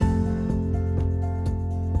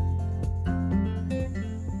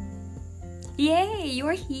Yay,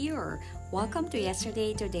 you're here! Welcome to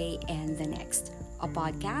Yesterday, Today, and the Next, a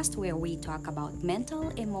podcast where we talk about mental,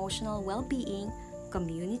 emotional well being,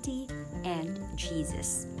 community, and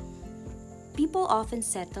Jesus. People often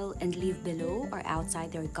settle and live below or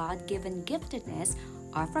outside their God given giftedness,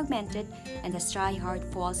 are fragmented, and as try-hard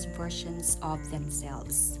false versions of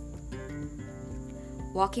themselves.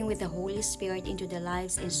 Walking with the Holy Spirit into the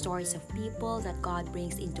lives and stories of people that God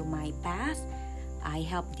brings into my path, I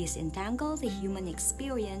help disentangle the human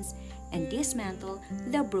experience and dismantle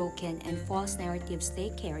the broken and false narratives they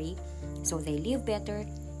carry so they live better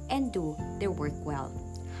and do their work well.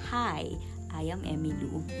 Hi, I am Emmy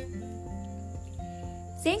Lou.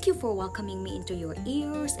 Thank you for welcoming me into your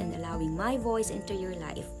ears and allowing my voice into your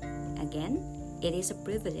life. Again, it is a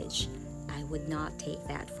privilege. I would not take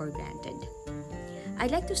that for granted. I'd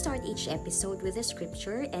like to start each episode with a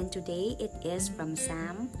scripture, and today it is from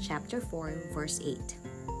Psalm chapter 4, verse 8.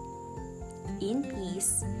 In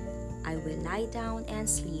peace, I will lie down and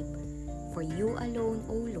sleep, for you alone,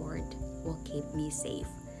 O Lord, will keep me safe.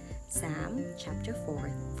 Psalm chapter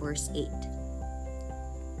 4, verse 8.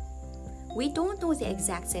 We don't know the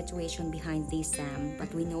exact situation behind this psalm,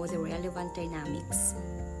 but we know the relevant dynamics.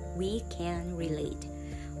 We can relate.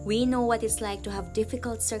 We know what it's like to have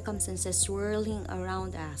difficult circumstances swirling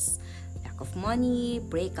around us. Lack of money,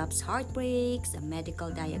 breakups, heartbreaks, a medical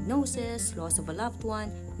diagnosis, loss of a loved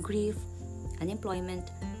one, grief, unemployment,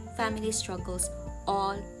 family struggles,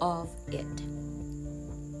 all of it.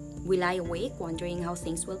 We lie awake wondering how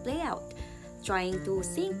things will play out, trying to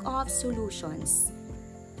think of solutions.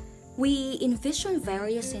 We envision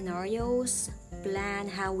various scenarios, plan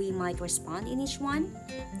how we might respond in each one,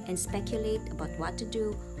 and speculate about what to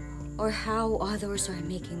do or how others are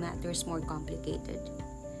making matters more complicated.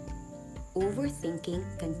 Overthinking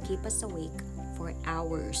can keep us awake for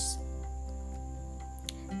hours.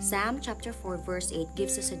 Psalm chapter 4 verse 8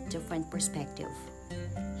 gives us a different perspective.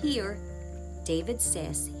 Here, David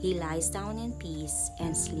says he lies down in peace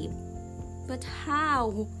and sleep. But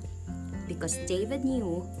how? Because David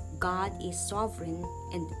knew God is sovereign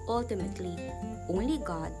and ultimately only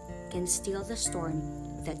God can still the storm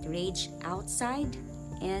that rage outside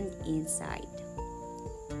and inside.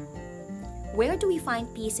 Where do we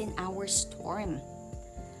find peace in our storm?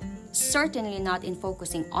 Certainly not in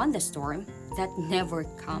focusing on the storm. That never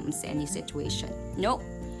comes any situation. No,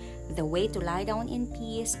 the way to lie down in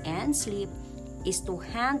peace and sleep is to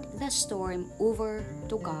hand the storm over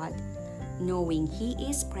to God, knowing He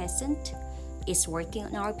is present, is working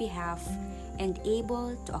on our behalf, and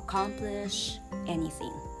able to accomplish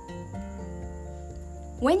anything.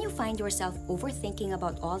 When you find yourself overthinking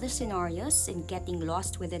about all the scenarios and getting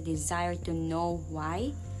lost with a desire to know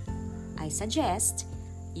why, I suggest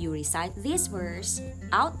you recite this verse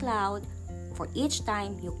out loud for each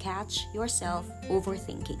time you catch yourself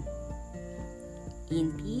overthinking.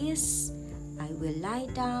 In peace, I will lie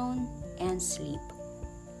down and sleep,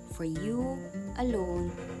 for you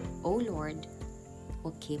alone, O Lord,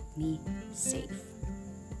 will keep me safe.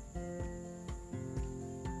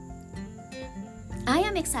 I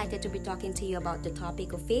am excited to be talking to you about the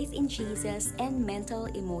topic of faith in Jesus and mental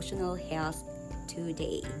emotional health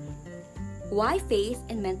today. Why faith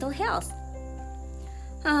and mental health?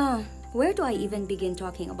 Where do I even begin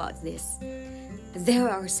talking about this? There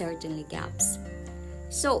are certainly gaps.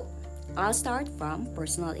 So, I'll start from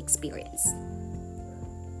personal experience.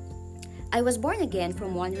 I was born again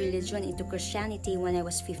from one religion into Christianity when I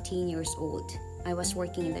was 15 years old. I was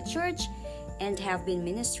working in the church and have been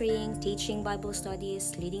ministering, teaching Bible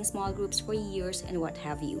studies, leading small groups for years, and what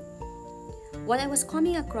have you. What I was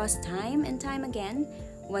coming across time and time again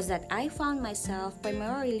was that I found myself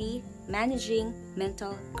primarily managing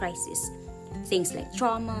mental crisis. Things like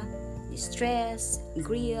trauma, distress,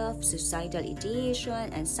 grief, suicidal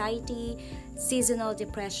ideation, anxiety, seasonal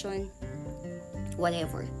depression,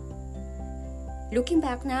 whatever. Looking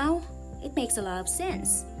back now, it makes a lot of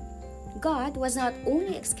sense. God was not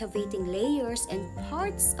only excavating layers and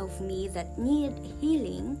parts of me that need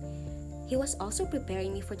healing, He was also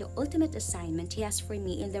preparing me for the ultimate assignment He has for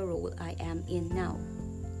me in the role I am in now.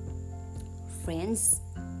 Friends,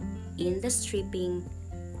 in the stripping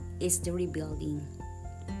is the rebuilding.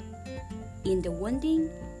 In the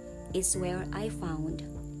wounding is where I found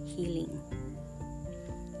healing.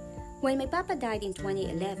 When my papa died in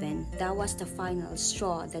 2011, that was the final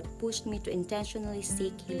straw that pushed me to intentionally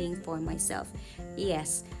seek healing for myself.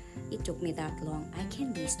 Yes, it took me that long. I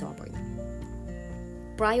can be stubborn.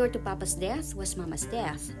 Prior to Papa's death was Mama's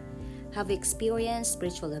death. Have experienced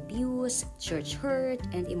spiritual abuse, church hurt,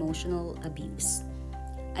 and emotional abuse.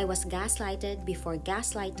 I was gaslighted before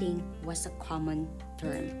gaslighting was a common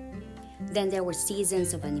term. Then there were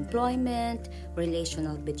seasons of unemployment,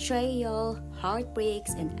 relational betrayal,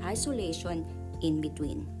 heartbreaks, and isolation in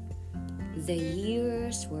between. The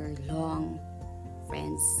years were long,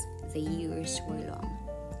 friends. The years were long.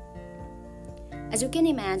 As you can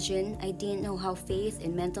imagine, I didn't know how faith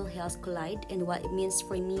and mental health collide and what it means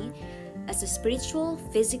for me as a spiritual,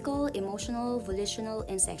 physical, emotional, volitional,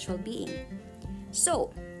 and sexual being.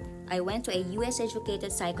 So, I went to a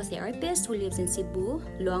US-educated psychotherapist who lives in Cebu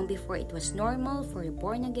long before it was normal for a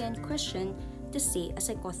born-again Christian to see a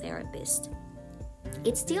psychotherapist.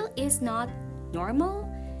 It still is not normal.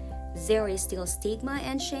 There is still stigma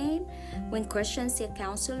and shame when Christians see a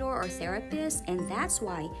counselor or therapist, and that's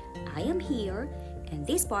why I am here in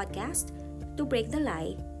this podcast to break the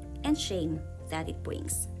lie and shame that it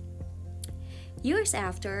brings. Years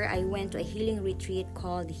after, I went to a healing retreat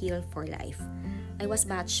called Heal for Life. I was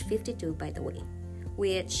batch 52, by the way,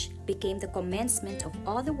 which became the commencement of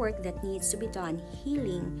all the work that needs to be done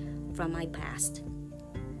healing from my past,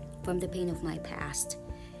 from the pain of my past.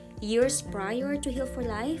 Years prior to Heal for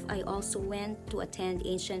Life, I also went to attend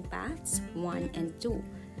Ancient Paths 1 and 2.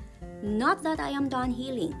 Not that I am done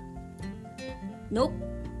healing. Nope.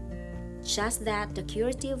 Just that the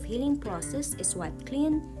curative healing process is wiped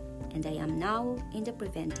clean, and I am now in the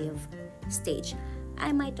preventive stage.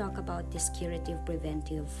 I might talk about this curative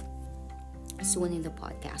preventive soon in the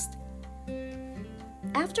podcast.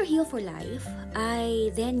 After Heal for Life,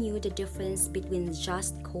 I then knew the difference between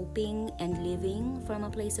just coping and living from a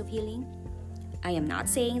place of healing. I am not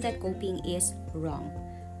saying that coping is wrong.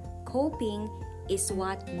 Coping is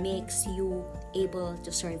what makes you able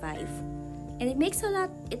to survive. And it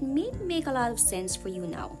may make a lot of sense for you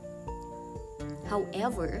now.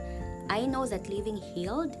 However, I know that living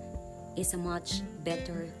healed is a much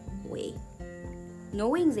better way.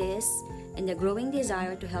 Knowing this and the growing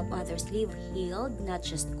desire to help others live healed, not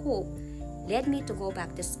just cope, led me to go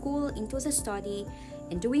back to school into the study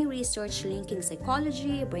and doing research linking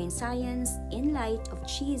psychology, brain science in light of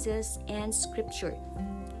Jesus and scripture,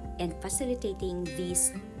 and facilitating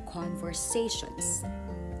these conversations.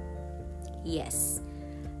 Yes,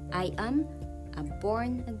 I am a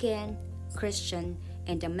born-again Christian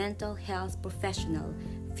and a mental health professional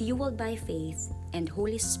fueled by faith and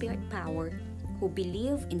Holy Spirit power who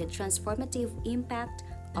believe in the transformative impact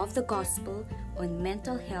of the gospel on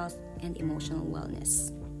mental health and emotional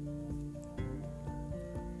wellness.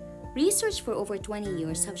 Research for over 20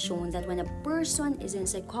 years have shown that when a person is in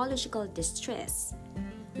psychological distress,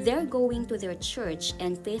 they're going to their church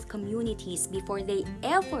and faith communities before they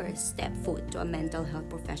ever step foot to a mental health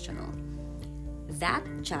professional. That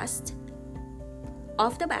just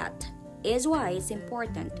off the bat is why it's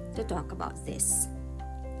important to talk about this.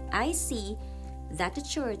 I see that the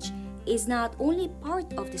church is not only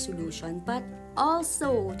part of the solution but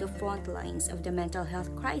also the front lines of the mental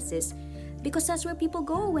health crisis, because that's where people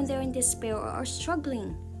go when they're in despair or are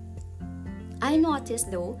struggling. I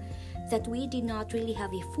noticed though that we did not really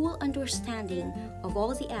have a full understanding of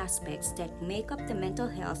all the aspects that make up the mental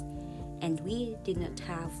health, and we did not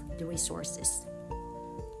have the resources.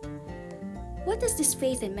 What does this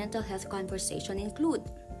faith and mental health conversation include?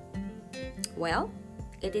 Well,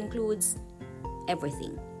 it includes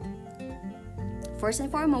everything. First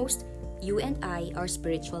and foremost, you and I are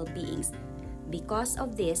spiritual beings. Because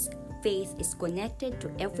of this, faith is connected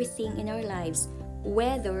to everything in our lives,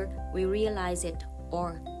 whether we realize it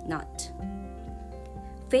or not.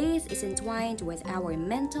 Faith is entwined with our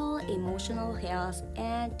mental, emotional health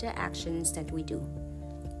and the actions that we do.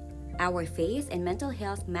 Our faith and mental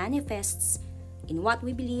health manifests in what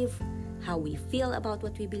we believe, how we feel about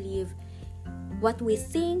what we believe, what we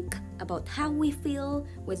think about how we feel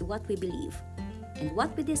with what we believe, and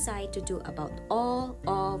what we decide to do about all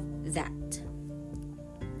of that.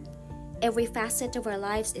 Every facet of our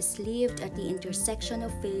lives is lived at the intersection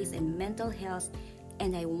of faith and mental health,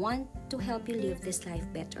 and I want to help you live this life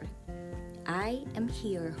better. I am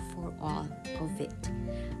here for all of it.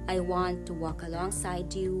 I want to walk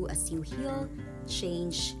alongside you as you heal,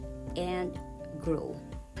 change, and grow.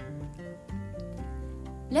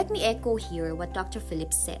 Let me echo here what Dr.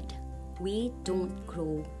 Phillips said. We don't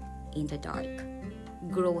grow in the dark.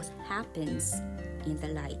 Growth happens in the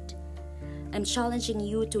light. I'm challenging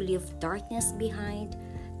you to leave darkness behind,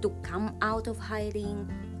 to come out of hiding,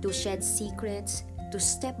 to shed secrets, to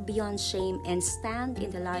step beyond shame and stand in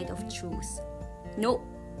the light of truth. No,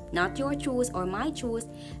 not your truth or my truth,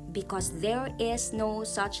 because there is no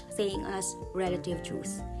such thing as relative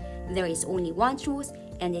truth. There is only one truth,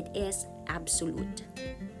 and it is absolute.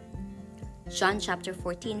 John chapter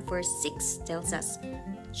 14 verse 6 tells us,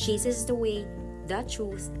 Jesus is the way, the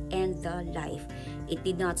truth, and the life. It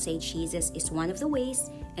did not say Jesus is one of the ways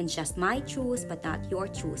and just my truth but not your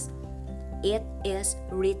truth. It is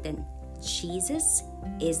written, Jesus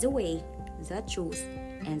is the way, the truth,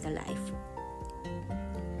 and the life.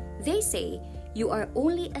 They say you are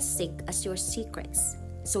only as sick as your secrets.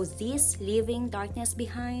 So this leaving darkness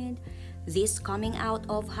behind, this coming out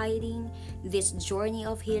of hiding, this journey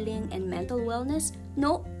of healing and mental wellness,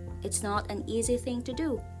 no, it's not an easy thing to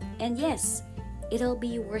do. And yes, it'll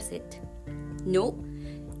be worth it. No,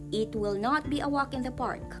 it will not be a walk in the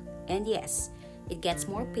park. And yes, it gets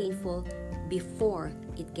more painful before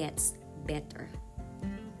it gets better.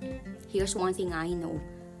 Here's one thing I know.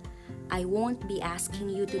 I won't be asking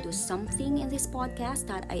you to do something in this podcast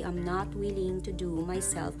that I am not willing to do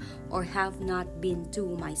myself or have not been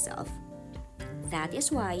to myself. That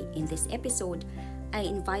is why in this episode, I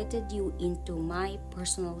invited you into my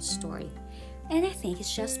personal story. And I think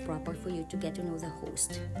it's just proper for you to get to know the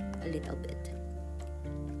host a little bit.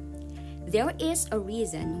 There is a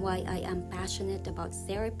reason why I am passionate about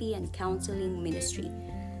therapy and counseling ministry.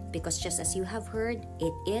 Because just as you have heard,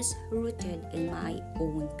 it is rooted in my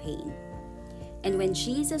own pain. And when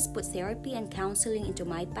Jesus put therapy and counseling into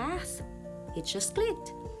my path, it just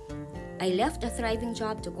clicked. I left a thriving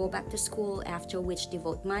job to go back to school, after which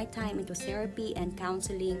devote my time into therapy and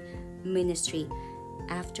counseling ministry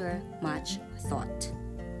after much thought.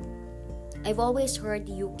 I've always heard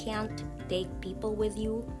you can't take people with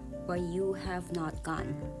you where you have not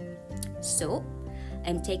gone. So,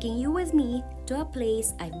 I'm taking you with me to a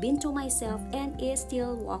place I've been to myself and is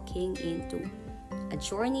still walking into. A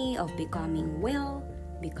journey of becoming well,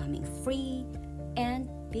 becoming free, and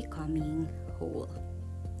becoming whole.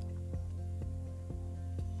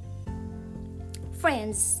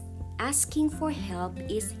 Friends, asking for help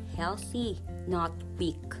is healthy, not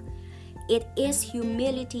weak. It is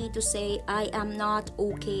humility to say, I am not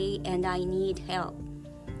okay and I need help.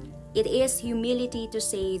 It is humility to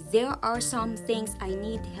say, there are some things I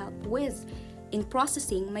need help with in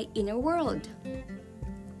processing my inner world.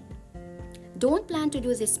 Don't plan to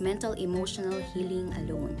do this mental emotional healing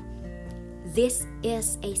alone. This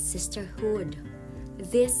is a sisterhood.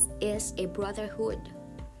 This is a brotherhood.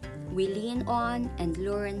 We lean on and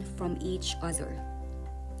learn from each other.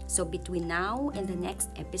 So between now and the next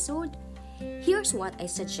episode, here's what I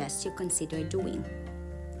suggest you consider doing.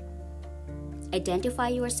 Identify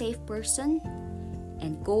your safe person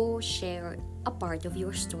and go share a part of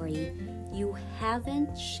your story you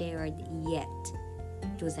haven't shared yet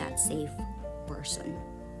to that safe person.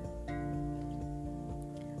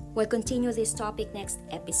 We'll continue this topic next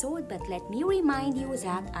episode, but let me remind you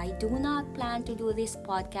that I do not plan to do this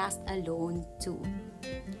podcast alone too.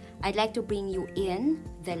 I'd like to bring you in,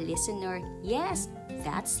 the listener. Yes,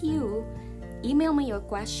 that's you. Email me your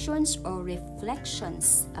questions or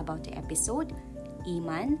reflections about the episode,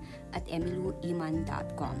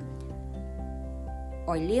 iman@emiluiman.com,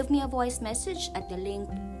 or leave me a voice message at the link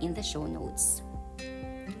in the show notes.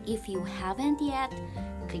 If you haven't yet,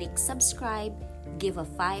 click subscribe, give a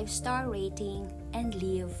 5-star rating, and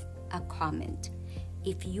leave a comment.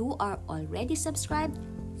 If you are already subscribed,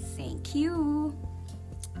 thank you.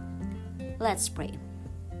 Let's pray.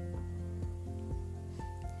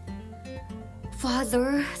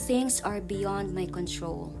 Father, things are beyond my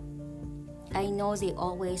control. I know they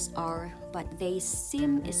always are, but they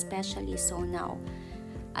seem especially so now.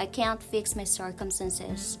 I can't fix my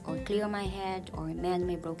circumstances, or clear my head, or mend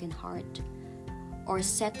my broken heart, or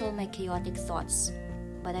settle my chaotic thoughts.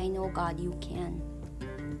 But I know, God, you can.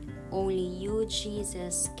 Only you,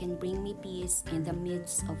 Jesus, can bring me peace in the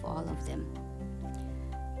midst of all of them.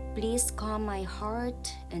 Please calm my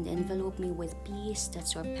heart and envelope me with peace that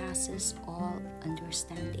surpasses all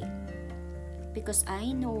understanding. Because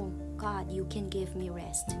I know, God, you can give me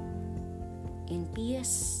rest. In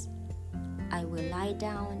peace, I will lie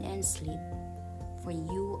down and sleep, for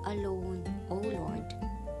you alone, O Lord,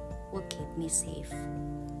 will keep me safe.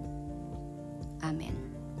 Amen.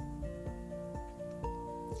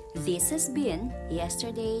 This has been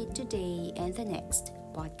Yesterday, Today, and the Next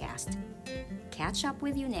podcast. Catch up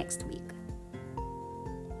with you next week.